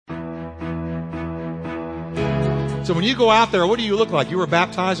So when you go out there, what do you look like? You were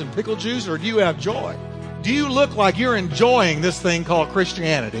baptized in pickle juice, or do you have joy? Do you look like you're enjoying this thing called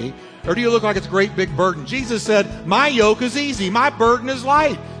Christianity, or do you look like it's a great big burden? Jesus said, my yoke is easy, my burden is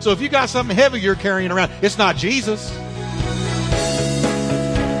light. So if you got something heavy you're carrying around, it's not Jesus.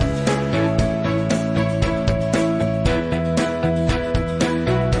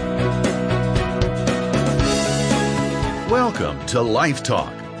 Welcome to Life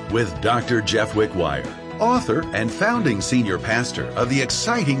Talk with Dr. Jeff Wickwire, author and founding senior pastor of the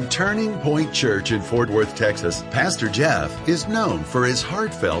exciting Turning Point Church in Fort Worth, Texas. Pastor Jeff is known for his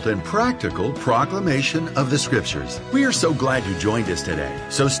heartfelt and practical proclamation of the Scriptures. We are so glad you joined us today.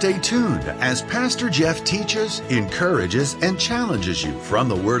 So stay tuned as Pastor Jeff teaches, encourages, and challenges you from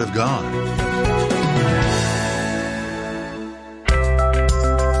the Word of God.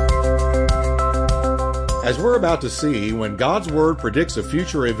 As we're about to see, when God's Word predicts a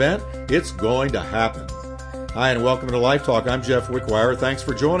future event, it's going to happen. Hi, and welcome to Life Talk. I'm Jeff Wickwire. Thanks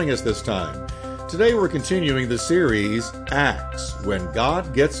for joining us this time. Today we're continuing the series, Acts, When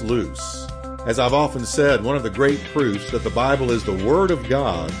God Gets Loose. As I've often said, one of the great proofs that the Bible is the Word of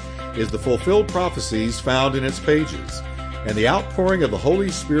God is the fulfilled prophecies found in its pages. And the outpouring of the Holy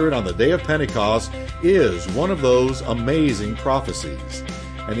Spirit on the day of Pentecost is one of those amazing prophecies.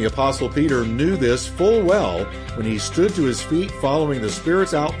 And the Apostle Peter knew this full well when he stood to his feet following the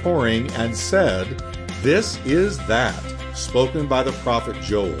Spirit's outpouring and said, "This is that, spoken by the prophet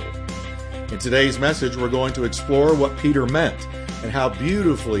Joel." In today's message, we're going to explore what Peter meant and how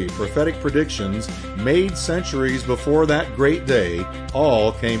beautifully prophetic predictions made centuries before that great day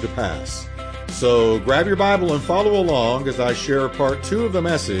all came to pass. So grab your Bible and follow along as I share part 2 of the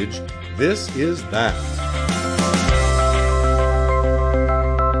message, This is That.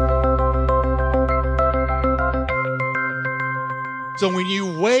 So when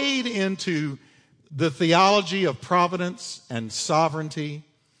you wade into the theology of providence and sovereignty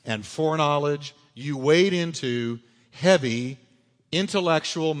and foreknowledge, you wade into heavy,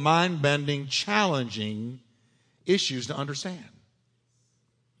 intellectual, mind-bending, challenging issues to understand.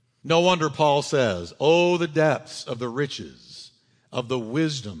 No wonder Paul says, "Oh, the depths of the riches of the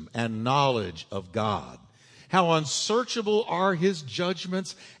wisdom and knowledge of God. How unsearchable are his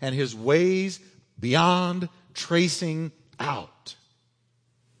judgments and his ways beyond tracing out."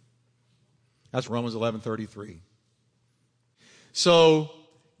 That's Romans 11:33. So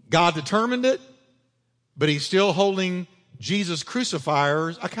God determined it, but he's still holding Jesus'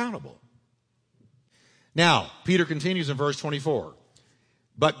 crucifiers accountable. Now, Peter continues in verse 24.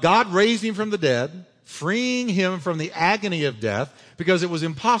 But God raised him from the dead, freeing him from the agony of death, because it was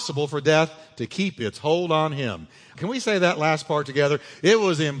impossible for death to keep its hold on him. Can we say that last part together? It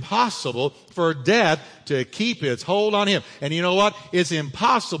was impossible for death to keep its hold on him. And you know what? It's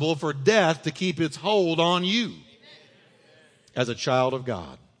impossible for death to keep its hold on you as a child of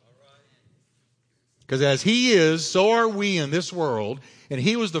God. Because as he is, so are we in this world, and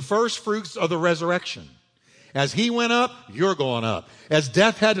he was the first fruits of the resurrection. As he went up, you're going up. As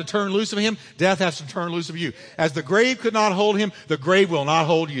death had to turn loose of him, death has to turn loose of you. As the grave could not hold him, the grave will not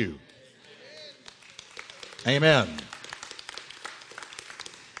hold you. Amen.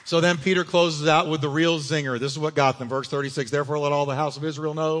 So then Peter closes out with the real zinger. This is what got them. Verse 36, "Therefore let all the house of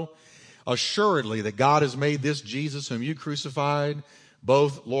Israel know assuredly that God has made this Jesus whom you crucified,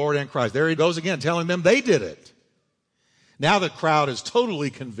 both Lord and Christ." There he goes again, telling them they did it. Now the crowd is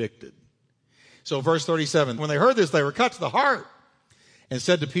totally convicted. So verse 37, when they heard this, they were cut to the heart and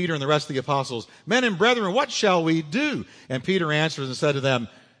said to Peter and the rest of the apostles, "Men and brethren, what shall we do?" And Peter answers and said to them,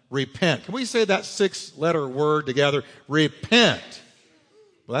 "Repent." Can we say that 6-letter word together? Repent.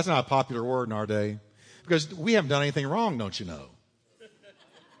 Well, that's not a popular word in our day because we haven't done anything wrong, don't you know?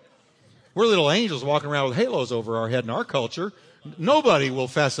 We're little angels walking around with halos over our head in our culture. Nobody will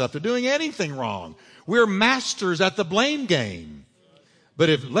fess up to doing anything wrong. We're masters at the blame game. But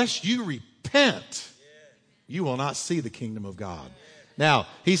unless you repent, you will not see the kingdom of God. Now,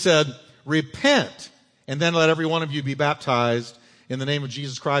 he said, "Repent, and then let every one of you be baptized in the name of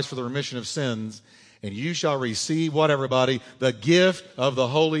Jesus Christ for the remission of sins, and you shall receive," what, everybody? "The gift of the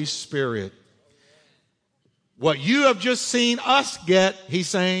Holy Spirit." What you have just seen us get, he's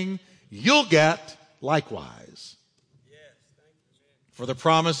saying, you'll get likewise. For the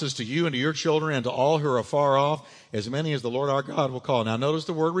promise is to you and to your children and to all who are afar off, as many as the Lord our God will call. Now notice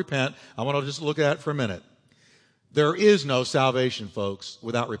the word repent. I want to just look at it for a minute. There is no salvation, folks,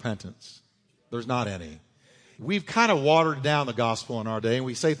 without repentance. There's not any. We've kind of watered down the gospel in our day, and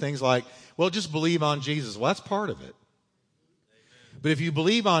we say things like, well, just believe on Jesus. Well, that's part of it. But if you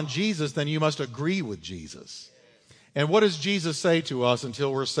believe on Jesus, then you must agree with Jesus. And what does Jesus say to us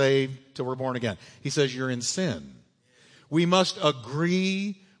until we're saved, till we're born again? He says, you're in sin. We must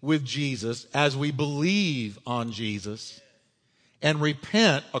agree with Jesus as we believe on Jesus and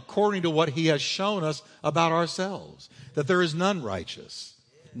repent according to what he has shown us about ourselves, that there is none righteous,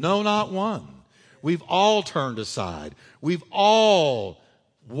 no, not one. We've all turned aside. We've all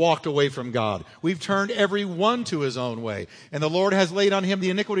walked away from God. We've turned every one to his own way. And the Lord has laid on him the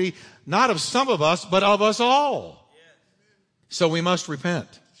iniquity, not of some of us, but of us all. So we must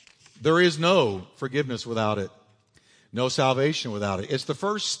repent. There is no forgiveness without it, no salvation without it. It's the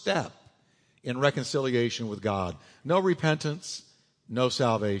first step in reconciliation with God. No repentance, no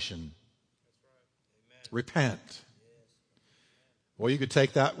salvation. Repent. Well, you could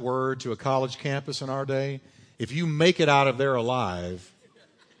take that word to a college campus in our day. If you make it out of there alive,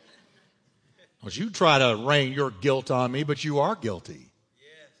 well, you try to rain your guilt on me, but you are guilty.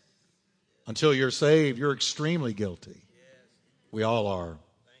 Until you're saved, you're extremely guilty. We all are.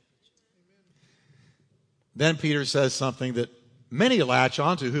 Then Peter says something that many latch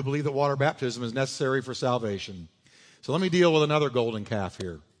onto who believe that water baptism is necessary for salvation. So let me deal with another golden calf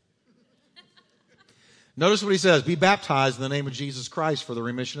here. Notice what he says, be baptized in the name of Jesus Christ for the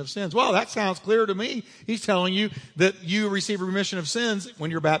remission of sins. Well, that sounds clear to me. He's telling you that you receive a remission of sins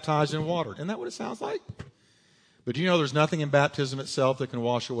when you're baptized in water. Isn't that what it sounds like? But do you know there's nothing in baptism itself that can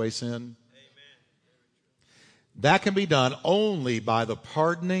wash away sin? Amen. That can be done only by the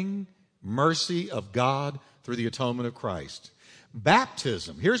pardoning mercy of God through the atonement of Christ.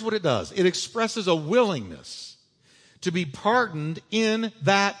 Baptism, here's what it does. It expresses a willingness to be pardoned in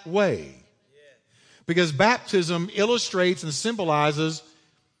that way. Because baptism illustrates and symbolizes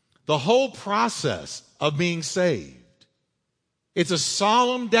the whole process of being saved. It's a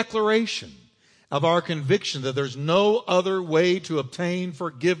solemn declaration of our conviction that there's no other way to obtain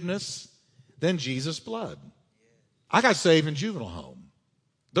forgiveness than Jesus' blood. I got saved in juvenile home.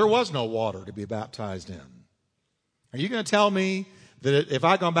 There was no water to be baptized in. Are you going to tell me that if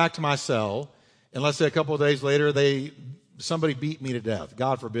I'd gone back to my cell, and let's say a couple of days later, somebody beat me to death,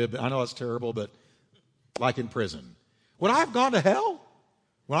 God forbid, I know that's terrible, but like in prison, would I have gone to hell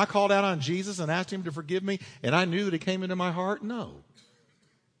when I called out on Jesus and asked him to forgive me and I knew that he came into my heart? No.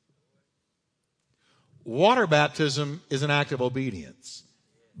 Water baptism is an act of obedience,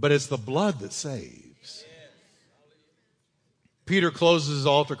 but it's the blood that saves. Peter closes his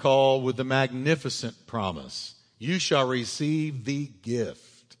altar call with the magnificent promise, you shall receive the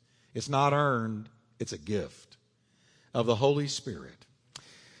gift. It's not earned, it's a gift of the Holy Spirit.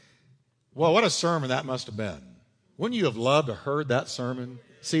 Well, what a sermon that must have been. Wouldn't you have loved to have heard that sermon?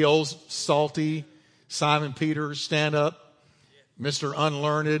 See old salty Simon Peter stand up, Mr.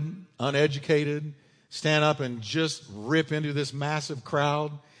 Unlearned, uneducated, stand up and just rip into this massive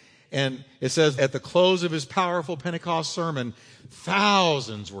crowd. And it says at the close of his powerful Pentecost sermon,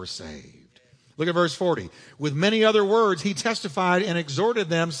 thousands were saved. Look at verse 40. With many other words, he testified and exhorted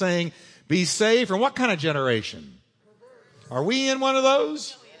them, saying, be saved from what kind of generation? Are we in one of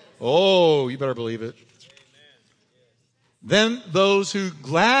those? Oh, you better believe it. Then those who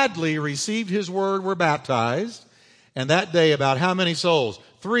gladly received his word were baptized. And that day, about how many souls?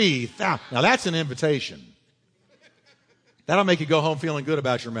 3,000. Now that's an invitation. That'll make you go home feeling good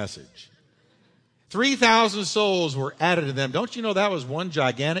about your message. 3,000 souls were added to them. Don't you know that was one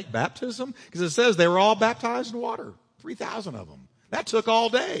gigantic baptism? Because it says they were all baptized in water. 3,000 of them. That took all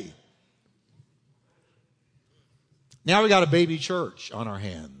day. Now we got a baby church on our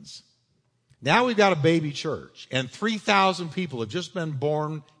hands. Now we've got a baby church, and 3,000 people have just been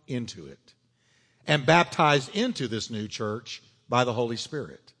born into it and baptized into this new church by the Holy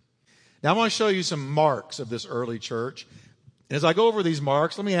Spirit. Now I want to show you some marks of this early church. And as I go over these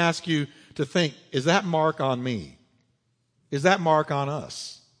marks, let me ask you to think, is that mark on me? Is that mark on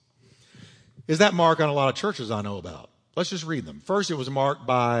us? Is that mark on a lot of churches I know about? Let's just read them. First, it was marked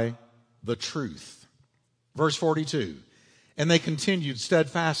by the truth. Verse 42, and they continued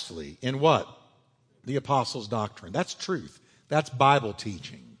steadfastly in what? The apostles' doctrine. That's truth. That's Bible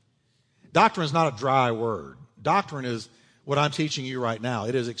teaching. Doctrine is not a dry word. Doctrine is what I'm teaching you right now.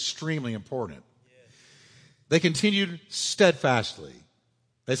 It is extremely important. They continued steadfastly.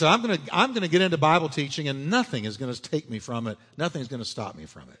 They said, I'm going to get into Bible teaching and nothing is going to take me from it. Nothing is going to stop me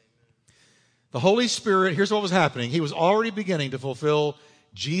from it. The Holy Spirit, here's what was happening. He was already beginning to fulfill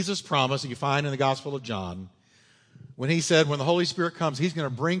Jesus' promise that you find in the Gospel of John when he said, when the Holy Spirit comes, he's going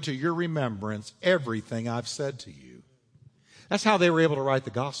to bring to your remembrance everything I've said to you. That's how they were able to write the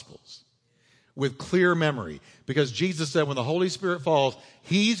Gospels, with clear memory. Because Jesus said when the Holy Spirit falls,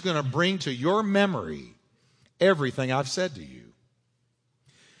 he's going to bring to your memory everything I've said to you.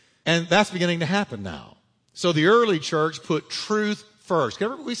 And that's beginning to happen now. So the early church put truth first.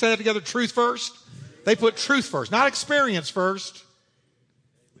 Can we say that together? Truth first? They put truth first, not experience first.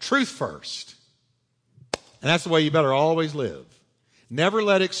 Truth first. And that's the way you better always live. Never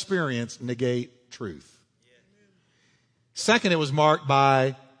let experience negate truth. Second, it was marked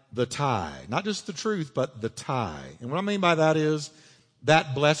by the tie. Not just the truth, but the tie. And what I mean by that is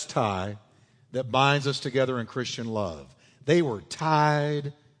that blessed tie that binds us together in Christian love. They were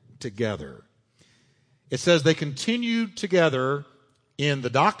tied together. It says they continued together in the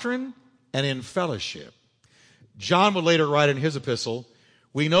doctrine and in fellowship. John would later write in his epistle,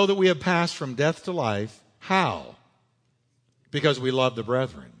 we know that we have passed from death to life. How? Because we love the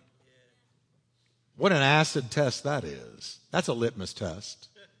brethren. What an acid test that is. That's a litmus test.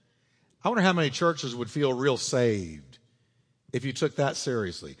 I wonder how many churches would feel real saved if you took that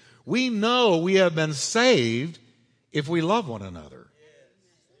seriously. We know we have been saved if we love one another.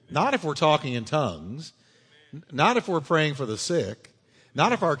 Not if we're talking in tongues. Not if we're praying for the sick.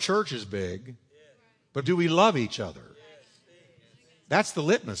 Not if our church is big. But do we love each other? That's the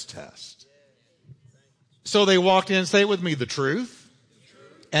litmus test. So they walked in, say it with me, the truth,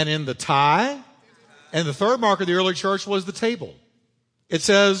 and in the tie. And the third mark of the early church was the table. It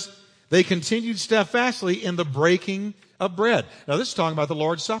says they continued steadfastly in the breaking of bread. Now this is talking about the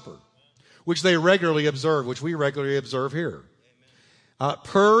Lord's Supper, which they regularly observe, which we regularly observe here.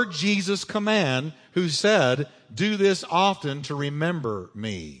 Per Jesus' command, who said, do this often to remember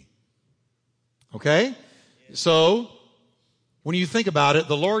me. Okay? So, when you think about it,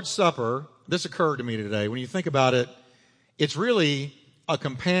 the Lord's Supper, this occurred to me today. When you think about it, it's really a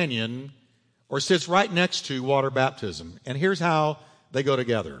companion or sits right next to water baptism. And here's how they go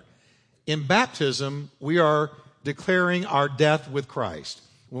together. In baptism, we are declaring our death with Christ.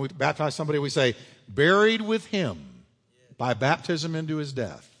 When we baptize somebody, we say, buried with him by baptism into his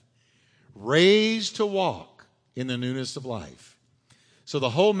death, raised to walk in the newness of life. So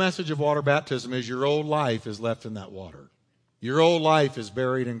the whole message of water baptism is your old life is left in that water. Your old life is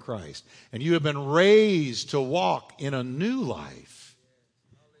buried in Christ. And you have been raised to walk in a new life.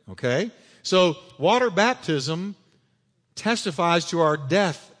 Okay? So water baptism testifies to our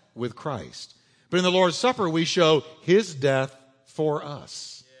death with Christ. But in the Lord's Supper, we show his death for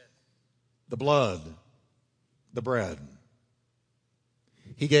us. The blood, the bread.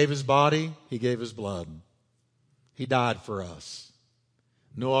 He gave his body, he gave his blood. He died for us.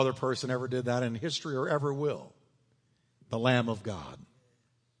 No other person ever did that in history or ever will. The Lamb of God.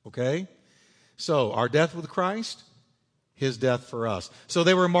 Okay? So, our death with Christ, his death for us. So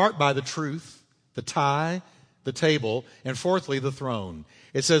they were marked by the truth, the tie, the table, and fourthly, the throne.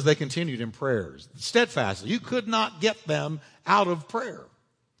 It says they continued in prayers. Steadfastly. You could not get them out of prayer.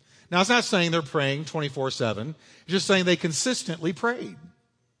 Now, it's not saying they're praying 24/7. It's just saying they consistently prayed.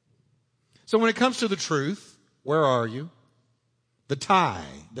 So when it comes to the truth, where are you? The tie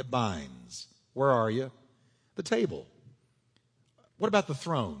that binds, where are you? The table. What about the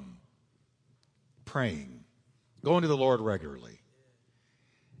throne? Praying. Going to the Lord regularly.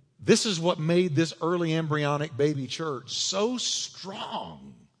 This is what made this early embryonic baby church so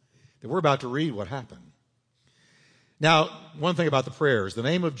strong that we're about to read what happened. Now, one thing about the prayers, the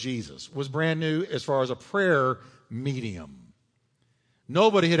name of Jesus was brand new as far as a prayer medium.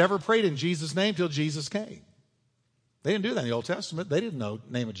 Nobody had ever prayed in Jesus' name till Jesus came. They didn't do that in the Old Testament. They didn't know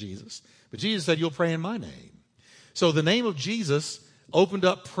the name of Jesus. But Jesus said, you'll pray in my name. So the name of Jesus opened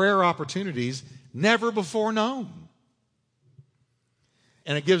up prayer opportunities never before known.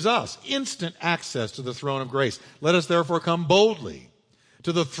 And it gives us instant access to the throne of grace. Let us therefore come boldly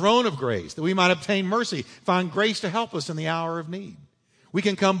to the throne of grace, that we might obtain mercy, find grace to help us in the hour of need. We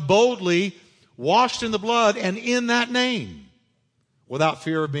can come boldly, washed in the blood, and in that name, without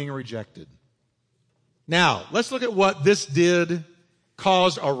fear of being rejected. Now, let's look at what this did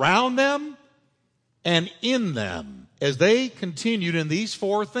cause around them and in them as they continued in these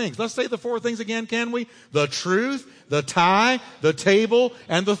four things. Let's say the four things again, can we? The truth, the tie, the table,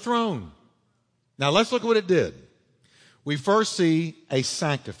 and the throne. Now, let's look at what it did. We first see a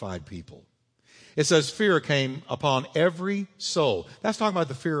sanctified people. It says fear came upon every soul. That's talking about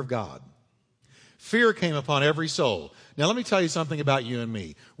the fear of God. Fear came upon every soul. Now, let me tell you something about you and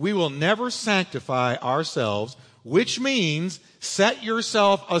me. We will never sanctify ourselves, which means set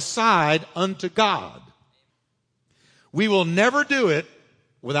yourself aside unto God. We will never do it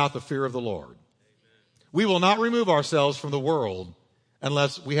without the fear of the Lord. We will not remove ourselves from the world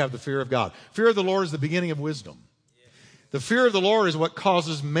unless we have the fear of God. Fear of the Lord is the beginning of wisdom. The fear of the Lord is what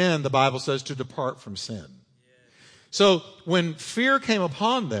causes men, the Bible says, to depart from sin. So when fear came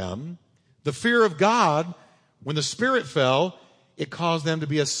upon them, the fear of God, when the Spirit fell, it caused them to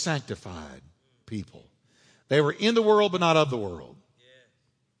be a sanctified people. They were in the world, but not of the world.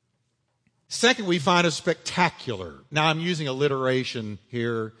 Second, we find a spectacular. Now, I'm using alliteration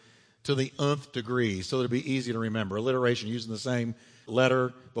here to the nth degree so that it'll be easy to remember. Alliteration, using the same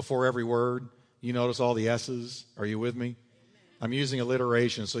letter before every word. You notice all the S's? Are you with me? I'm using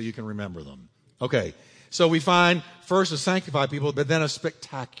alliteration so you can remember them. Okay, so we find first a sanctified people, but then a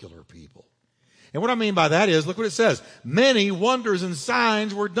spectacular people. And what I mean by that is, look what it says. Many wonders and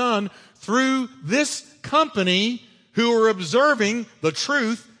signs were done through this company who were observing the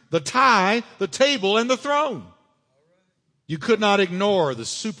truth, the tie, the table, and the throne. You could not ignore the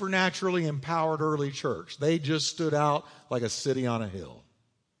supernaturally empowered early church. They just stood out like a city on a hill.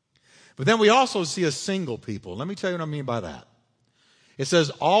 But then we also see a single people. Let me tell you what I mean by that. It says,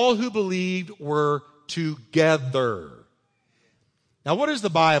 all who believed were together. Now, what is the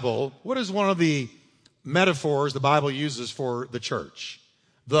Bible? What is one of the metaphors the Bible uses for the church?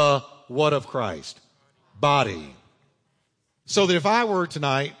 The what of Christ? Body. So that if I were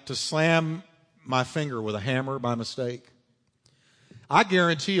tonight to slam my finger with a hammer by mistake, I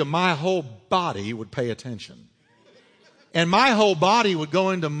guarantee you my whole body would pay attention. And my whole body would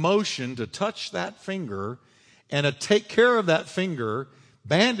go into motion to touch that finger and to take care of that finger,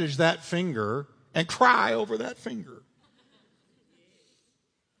 bandage that finger, and cry over that finger.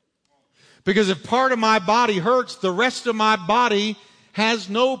 Because if part of my body hurts, the rest of my body has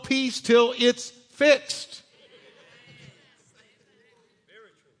no peace till it's fixed.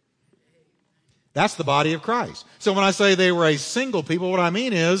 That's the body of Christ. So when I say they were a single people, what I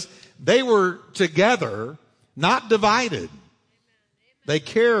mean is they were together, not divided. They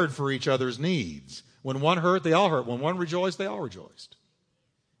cared for each other's needs. When one hurt, they all hurt. When one rejoiced, they all rejoiced.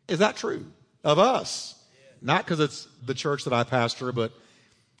 Is that true of us? Not because it's the church that I pastor, but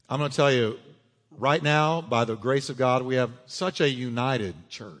I'm going to tell you, right now, by the grace of God, we have such a united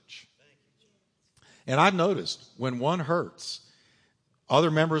church. And I've noticed when one hurts, other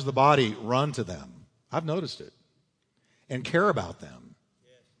members of the body run to them. I've noticed it. And care about them.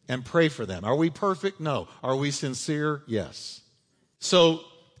 And pray for them. Are we perfect? No. Are we sincere? Yes. So,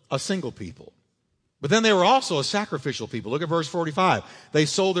 a single people. But then they were also a sacrificial people. Look at verse 45. They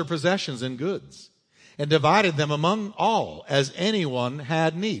sold their possessions and goods and divided them among all as anyone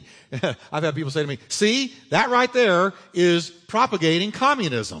had need. I've had people say to me, see, that right there is propagating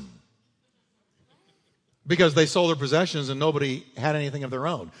communism. Because they sold their possessions and nobody had anything of their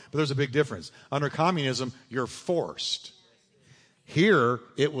own. But there's a big difference. Under communism, you're forced. Here,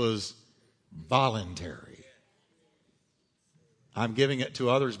 it was voluntary. I'm giving it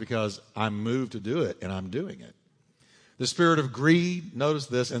to others because I'm moved to do it, and I'm doing it. The spirit of greed, notice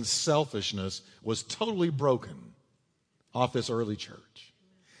this, and selfishness was totally broken off this early church.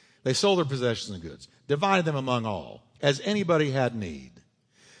 They sold their possessions and goods, divided them among all, as anybody had need.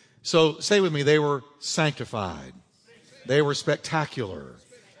 So say with me, they were sanctified. They were spectacular.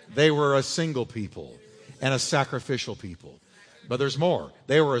 They were a single people and a sacrificial people. But there's more.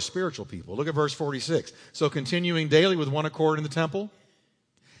 They were a spiritual people. Look at verse 46. So continuing daily with one accord in the temple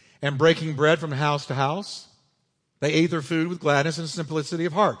and breaking bread from house to house, they ate their food with gladness and simplicity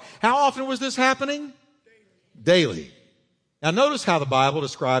of heart. How often was this happening? Daily. Now notice how the Bible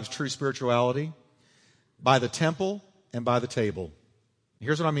describes true spirituality. By the temple and by the table.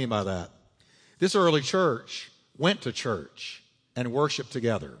 Here's what I mean by that. This early church went to church and worshiped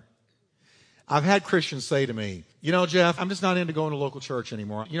together. I've had Christians say to me, you know, Jeff, I'm just not into going to local church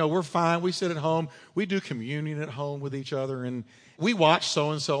anymore. You know, we're fine. We sit at home. We do communion at home with each other. And we watch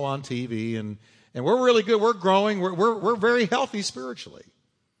so-and-so on TV. And we're really good. We're growing. We're very healthy spiritually.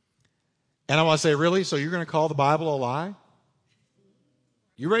 And I want to say, really? So you're going to call the Bible a lie?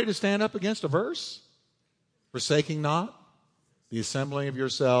 You ready to stand up against a verse? Forsaking not the assembling of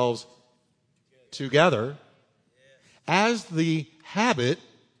yourselves together, as the habit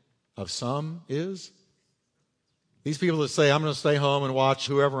of some is. These people that say, I'm going to stay home and watch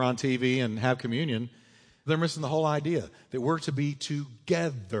whoever on TV and have communion, they're missing the whole idea that we're to be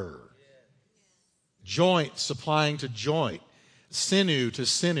together. Joint supplying to joint, sinew to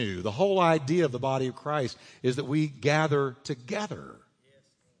sinew. The whole idea of the body of Christ is that we gather together.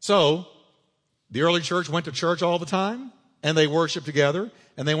 So, the early church went to church all the time, and they worshiped together,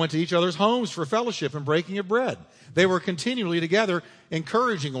 and they went to each other's homes for fellowship and breaking of bread. They were continually together,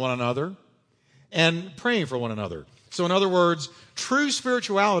 encouraging one another and praying for one another. So in other words, true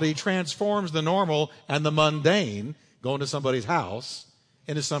spirituality transforms the normal and the mundane, going to somebody's house,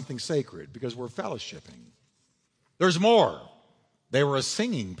 into something sacred because we're fellowshipping. There's more. They were a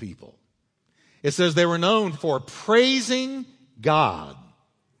singing people. It says they were known for praising God.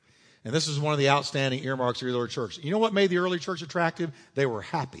 And this is one of the outstanding earmarks of the early church. You know what made the early church attractive? They were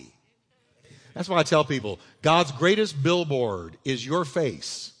happy. That's why I tell people, God's greatest billboard is your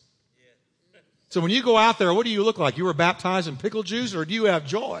face. So when you go out there, what do you look like? You were baptized in pickle juice, or do you have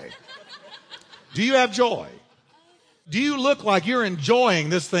joy? Do you have joy? Do you look like you're enjoying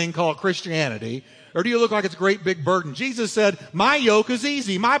this thing called Christianity, or do you look like it's a great big burden? Jesus said, my yoke is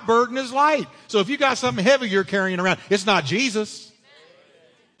easy, my burden is light. So if you got something heavy you're carrying around, it's not Jesus.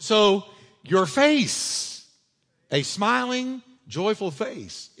 So your face, a smiling, joyful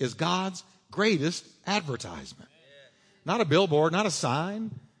face, is God's greatest advertisement. Not a billboard, not a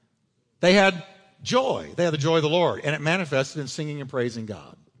sign. They had joy. They had the joy of the Lord, and it manifested in singing and praising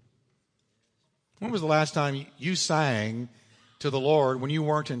God. When was the last time you sang to the Lord when you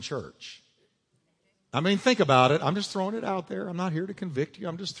weren't in church? I mean, think about it. I'm just throwing it out there. I'm not here to convict you.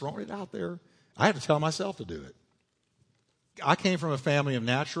 I'm just throwing it out there. I had to tell myself to do it. I came from a family of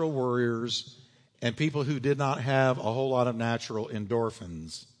natural warriors and people who did not have a whole lot of natural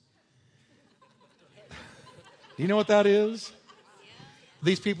endorphins. Do you know what that is?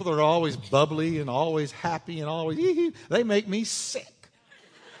 These people that are always bubbly and always happy and always, they make me sick.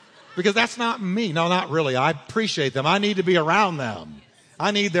 Because that's not me. No, not really. I appreciate them. I need to be around them. I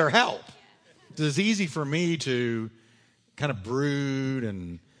need their help. It's easy for me to kind of brood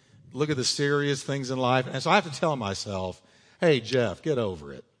and look at the serious things in life. And so I have to tell myself, hey, Jeff, get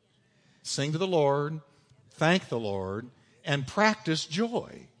over it. Sing to the Lord, thank the Lord, and practice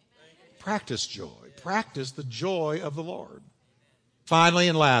joy. Practice joy. Practice the joy of the Lord. Finally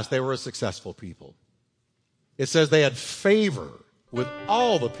and last, they were a successful people. It says they had favor with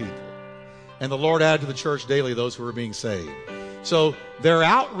all the people, and the Lord added to the church daily those who were being saved. So their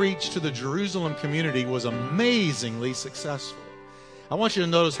outreach to the Jerusalem community was amazingly successful. I want you to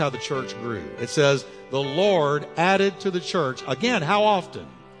notice how the church grew. It says the Lord added to the church, again, how often?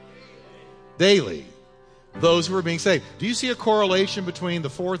 Daily, those who were being saved. Do you see a correlation between the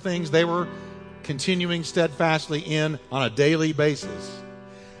four things they were continuing steadfastly in on a daily basis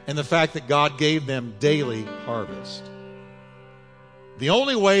and the fact that God gave them daily harvest? The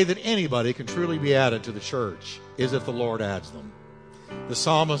only way that anybody can truly be added to the church is if the Lord adds them. The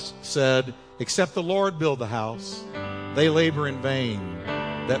psalmist said, except the Lord build the house, they labor in vain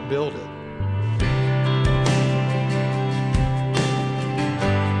that build it.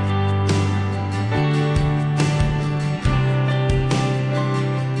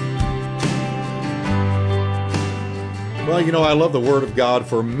 Well, you know, I love the Word of God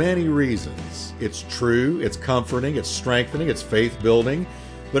for many reasons. It's true, it's comforting, it's strengthening, it's faith-building,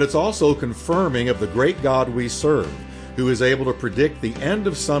 but it's also confirming of the great God we serve, who is able to predict the end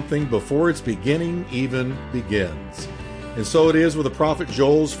of something before its beginning even begins. And so it is with the prophet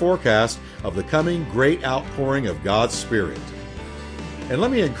Joel's forecast of the coming great outpouring of God's Spirit. And let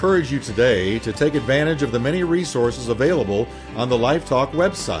me encourage you today to take advantage of the many resources available on the Life Talk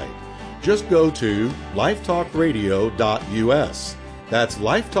website. Just go to lifetalkradio.us. That's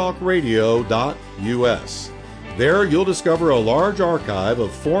lifetalkradio.us. There you'll discover a large archive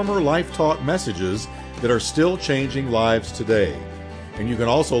of former Life Talk messages that are still changing lives today. And you can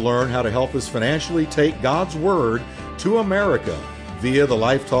also learn how to help us financially take God's Word to America via the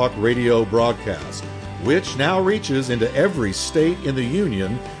Life Talk radio broadcast, which now reaches into every state in the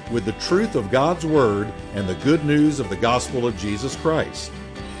Union with the truth of God's Word and the good news of the gospel of Jesus Christ.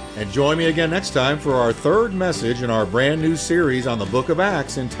 And join me again next time for our third message in our brand new series on the book of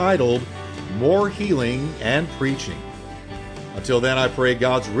Acts entitled More Healing and Preaching. Until then, I pray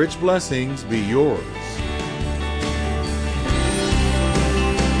God's rich blessings be yours.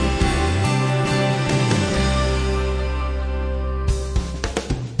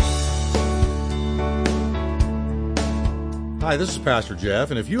 Hi, this is Pastor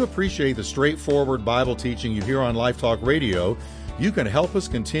Jeff, and if you appreciate the straightforward Bible teaching you hear on Life Talk Radio, you can help us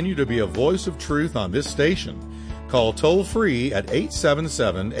continue to be a voice of truth on this station. Call toll-free at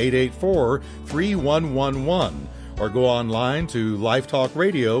 877-884-3111 or go online to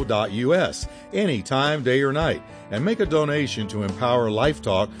lifetalkradio.us anytime, day or night, and make a donation to empower Life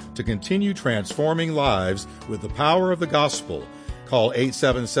Talk to continue transforming lives with the power of the gospel. Call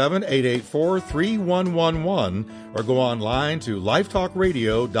 877-884-3111 or go online to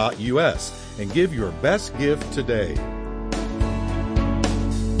lifetalkradio.us and give your best gift today.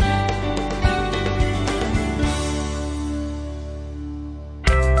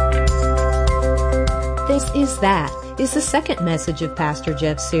 This is the second message of Pastor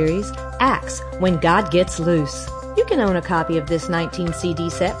Jeff's series, Acts, When God Gets Loose. You can own a copy of this 19 CD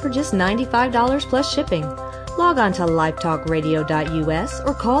set for just $95 plus shipping. Log on to lifetalkradio.us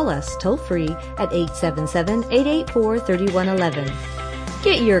or call us toll-free at 877-884-3111.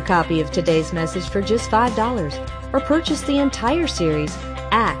 Get your copy of today's message for just $5 or purchase the entire series,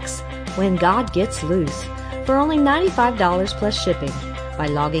 Acts, When God Gets Loose, for only $95 plus shipping by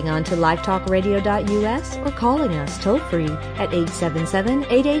logging on to lifetalkradio.us or calling us toll-free at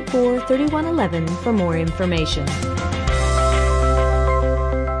 877-884-3111 for more information.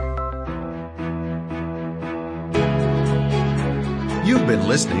 You've been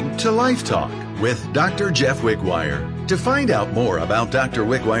listening to Life Talk with Dr. Jeff Wickwire. To find out more about Dr.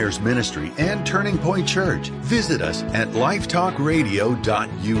 Wickwire's ministry and Turning Point Church, visit us at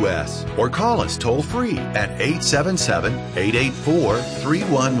lifetalkradio.us or call us toll-free at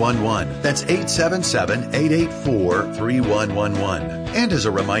 877-884-3111. That's 877-884-3111. And as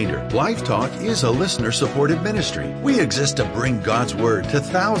a reminder, Life Talk is a listener-supported ministry. We exist to bring God's Word to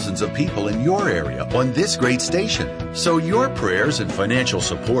thousands of people in your area on this great station. So your prayers and financial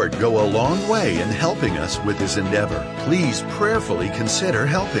support go a long way in helping us with this endeavor. Please prayerfully consider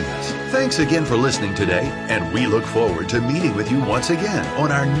helping us. Thanks again for listening today, and we look forward to meeting with you once again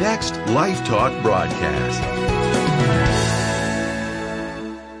on our next Life Talk broadcast.